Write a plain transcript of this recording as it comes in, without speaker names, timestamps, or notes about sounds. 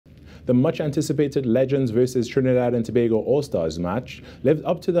the much-anticipated Legends versus Trinidad and Tobago All-Stars match lived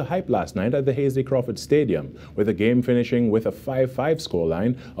up to the hype last night at the Hasely Crawford Stadium, with the game finishing with a 5-5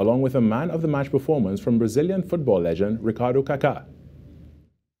 scoreline, along with a man-of-the-match performance from Brazilian football legend Ricardo Kaka.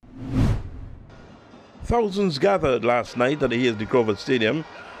 Thousands gathered last night at the Hasely Crawford Stadium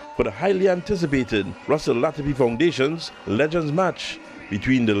for the highly anticipated Russell Latapy Foundation's Legends match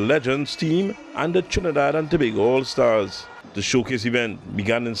between the Legends team and the Trinidad and Tobago All-Stars. The showcase event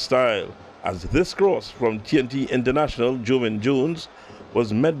began in style as this cross from TNT International Jovan Jones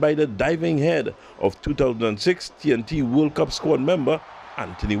was met by the diving head of 2006 TNT World Cup squad member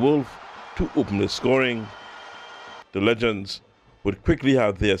Anthony Wolf to open the scoring. The Legends would quickly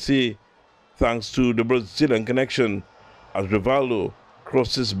have their say thanks to the Brazilian connection as Rivaldo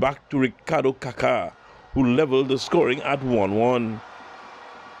crosses back to Ricardo Kaka, who leveled the scoring at 1-1.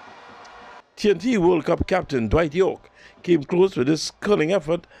 TNT World Cup captain Dwight York came close with his curling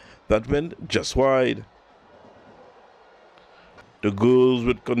effort that went just wide. The goals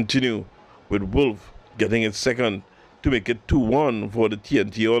would continue, with Wolf getting his second to make it 2-1 for the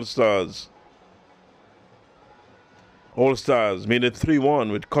TNT All-Stars. All-Stars made it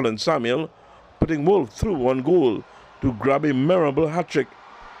 3-1 with Colin Samuel putting Wolf through one goal to grab a memorable hat-trick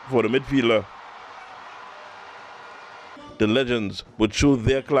for the midfielder. The Legends would show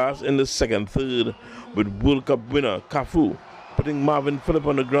their class in the second third, with World Cup winner Cafu putting Marvin Phillip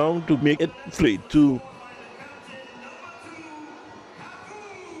on the ground to make it 3-2.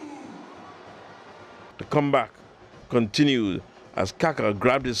 The comeback continued as Kaka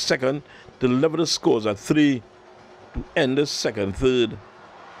grabbed his second to level the scores at 3 to end the second third.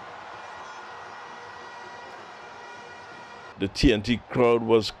 The TNT crowd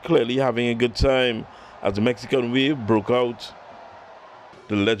was clearly having a good time as the Mexican wave broke out.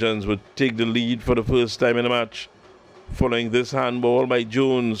 The Legends would take the lead for the first time in the match, following this handball by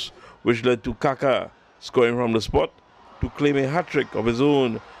Jones, which led to Kaka scoring from the spot to claim a hat-trick of his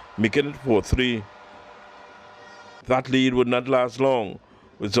own, making it 4-3. That lead would not last long,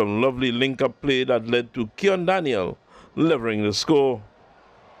 with some lovely link-up play that led to Keon Daniel leveling the score.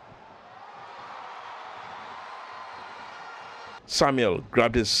 Samuel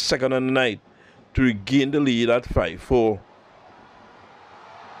grabbed his second on the night to regain the lead at 5-4.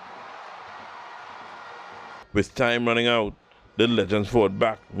 With time running out, the Legends fought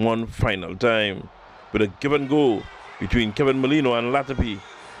back one final time with a give and go between Kevin Molino and Latapy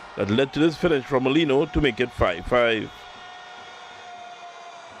that led to this finish from Molino to make it 5-5.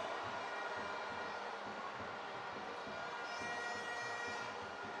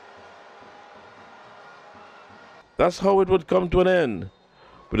 That's how it would come to an end,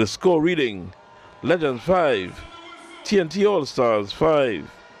 with the score reading Legends 5, TNT All-Stars 5.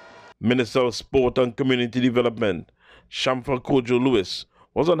 Minister of Sport and Community Development, Shamfa Kojo Lewis,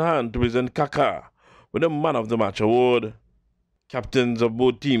 was on hand to present Kaka with the Man of the Match award. Captains of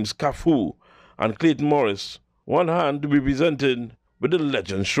both teams, Cafu and Clayton Morris, were on hand to be presented with the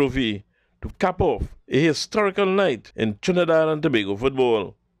Legends Trophy to cap off a historical night in Trinidad and Tobago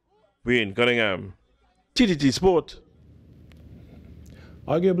football. Wayne Cunningham, TTT Sport.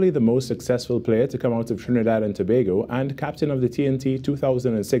 Arguably the most successful player to come out of Trinidad and Tobago and captain of the TNT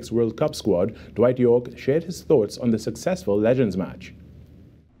 2006 World Cup squad, Dwight York, shared his thoughts on the successful Legends match.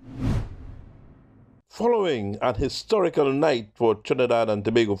 Following an historical night for Trinidad and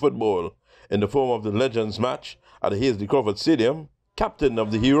Tobago football in the form of the Legends match at the Hasely Crawford Stadium, captain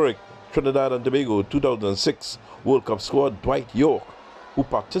of the heroic Trinidad and Tobago 2006 World Cup squad, Dwight York, who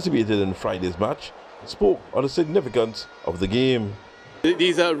participated in Friday's match, spoke on the significance of the game.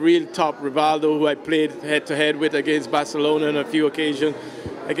 These are real top. Rivaldo, who I played head-to-head with against Barcelona on a few occasions.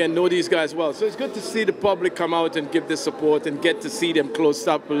 Again, know these guys well. So it's good to see the public come out and give the support and get to see them close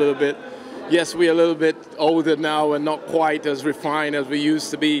up a little bit. Yes, we're a little bit older now and not quite as refined as we used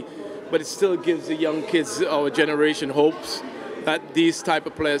to be, but it still gives the young kids, our generation, hopes that these type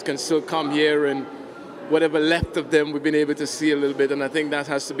of players can still come here, and whatever left of them we've been able to see a little bit, and I think that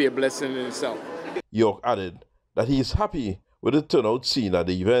has to be a blessing in itself. York added that he is happy with the turnout seen at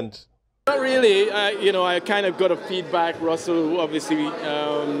the event. Not really. I kind of got a feedback. Russell, who obviously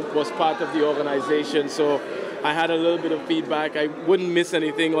was part of the organization, so I had a little bit of feedback. I wouldn't miss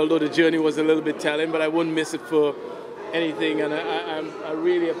anything, although the journey was a little bit telling, but I wouldn't miss it for anything. And I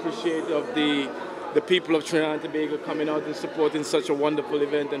really appreciate of the people of Trinidad and Tobago coming out and supporting such a wonderful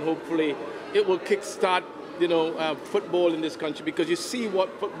event, and hopefully it will kickstart football in this country, because you see what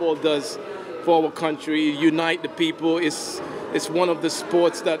football does for our country. Unite the people. It's one of the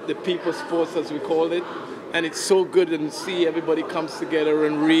sports that the people sports, as we call it, and it's so good to see everybody comes together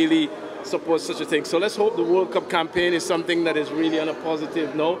and really support such a thing. So let's hope the World Cup campaign is something that is really on a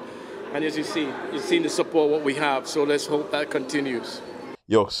positive note, And as you've seen the support what we have. So let's hope that continues.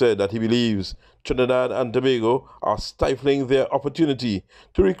 York said that he believes Trinidad and Tobago are stifling their opportunity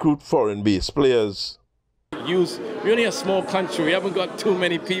to recruit foreign-based players. We're only a small country. We haven't got too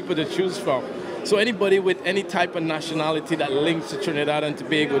many people to choose from. So anybody with any type of nationality that links to Trinidad and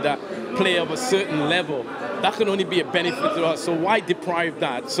Tobago, that play of a certain level, that can only be a benefit to us. So why deprive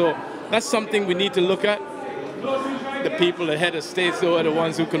that? So that's something we need to look at. The people, the head of states, though, are the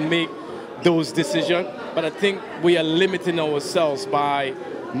ones who can make those decisions. But I think we are limiting ourselves by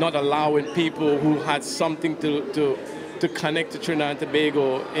not allowing people who had something to connect to Trinidad and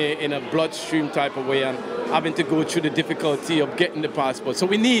Tobago in a bloodstream type of way and having to go through the difficulty of getting the passport. So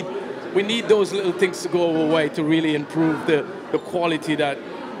we need those little things to go our way to really improve the quality that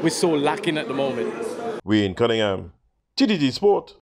we're so lacking at the moment. Wayne Cunningham, TDT Sport.